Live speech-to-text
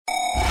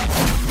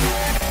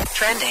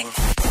trending.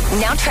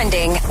 Now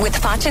trending with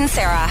Foch and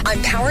Sarah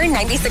on Power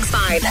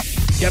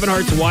 96.5. Kevin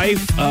Hart's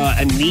wife,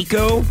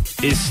 Aniko,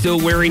 is still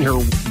wearing her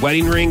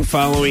wedding ring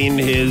following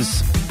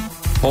his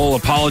whole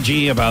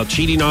apology about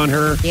cheating on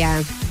her.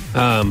 Yeah.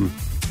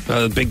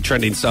 Big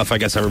trending stuff. I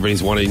guess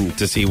everybody's wanting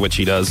to see what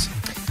she does.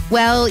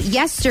 Well,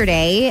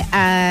 yesterday,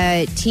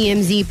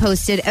 TMZ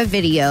posted a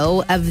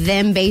video of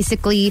them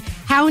basically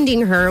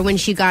hounding her when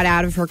she got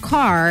out of her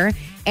car.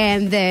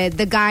 And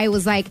the guy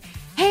was like,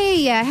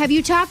 hey, have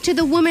you talked to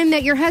the woman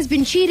that your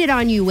husband cheated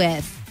on you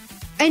with?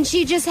 And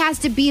she just has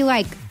to be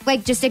like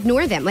just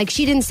ignore them. Like,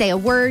 she didn't say a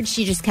word.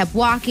 She just kept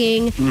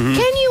walking. Mm-hmm.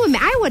 Can you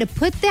imagine? I would have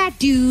put that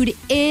dude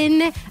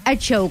in a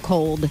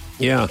chokehold.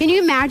 Yeah. Can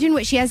you imagine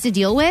what she has to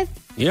deal with?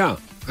 Yeah.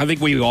 I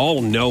think we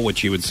all know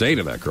what you would say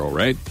to that girl,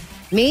 right?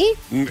 Me?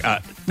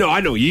 No,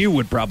 I know you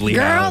would probably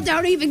Girl,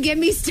 don't even get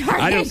me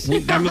started.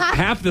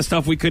 Half the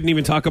stuff we couldn't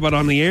even talk about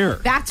on the air.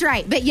 That's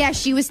right. But yes,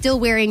 she was still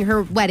wearing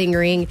her wedding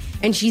ring,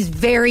 and she's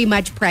very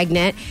much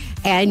pregnant.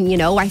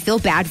 And, I feel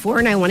bad for her,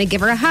 and I want to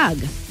give her a hug.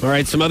 All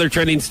right, some other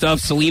trending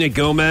stuff. Selena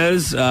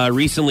Gomez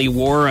recently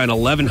wore an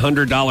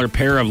 $1,100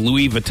 pair of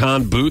Louis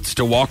Vuitton boots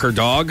to walk her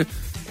dog.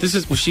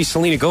 She's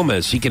Selena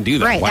Gomez. She can do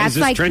that. Right. Why is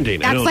this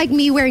trending? That's like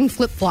me wearing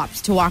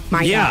flip-flops to walk my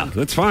dog. Yeah,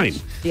 that's fine.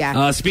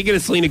 Yeah. Speaking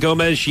of Selena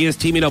Gomez, she is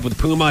teaming up with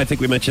Puma. I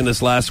think we mentioned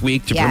this last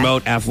week to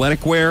promote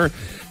athletic wear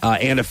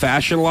and a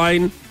fashion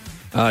line.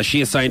 She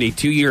has signed a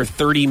 2-year,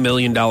 $30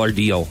 million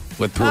deal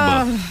with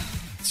Puma.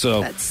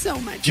 So that's so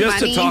much just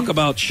money. to talk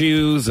about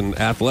shoes and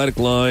athletic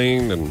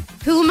line and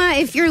Puma,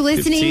 if you're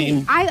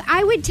listening, 15.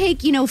 I would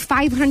take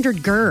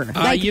 500 GER.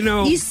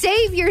 You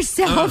save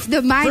yourself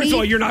the money. First of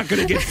all, you're not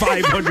going to get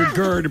 500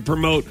 GER to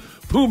promote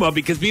Puma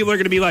because people are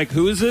going to be like,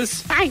 "Who is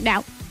this? I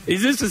know.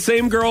 Is this the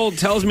same girl who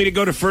tells me to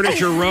go to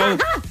Furniture Row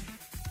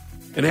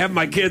and have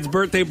my kid's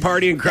birthday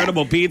party,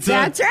 Incredible Pizza?"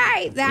 That's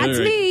right. That's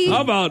me.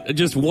 How about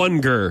just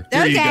one GER?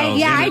 There Okay, you go.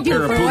 yeah, And I a do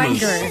pair of for one Pumas.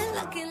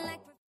 GER.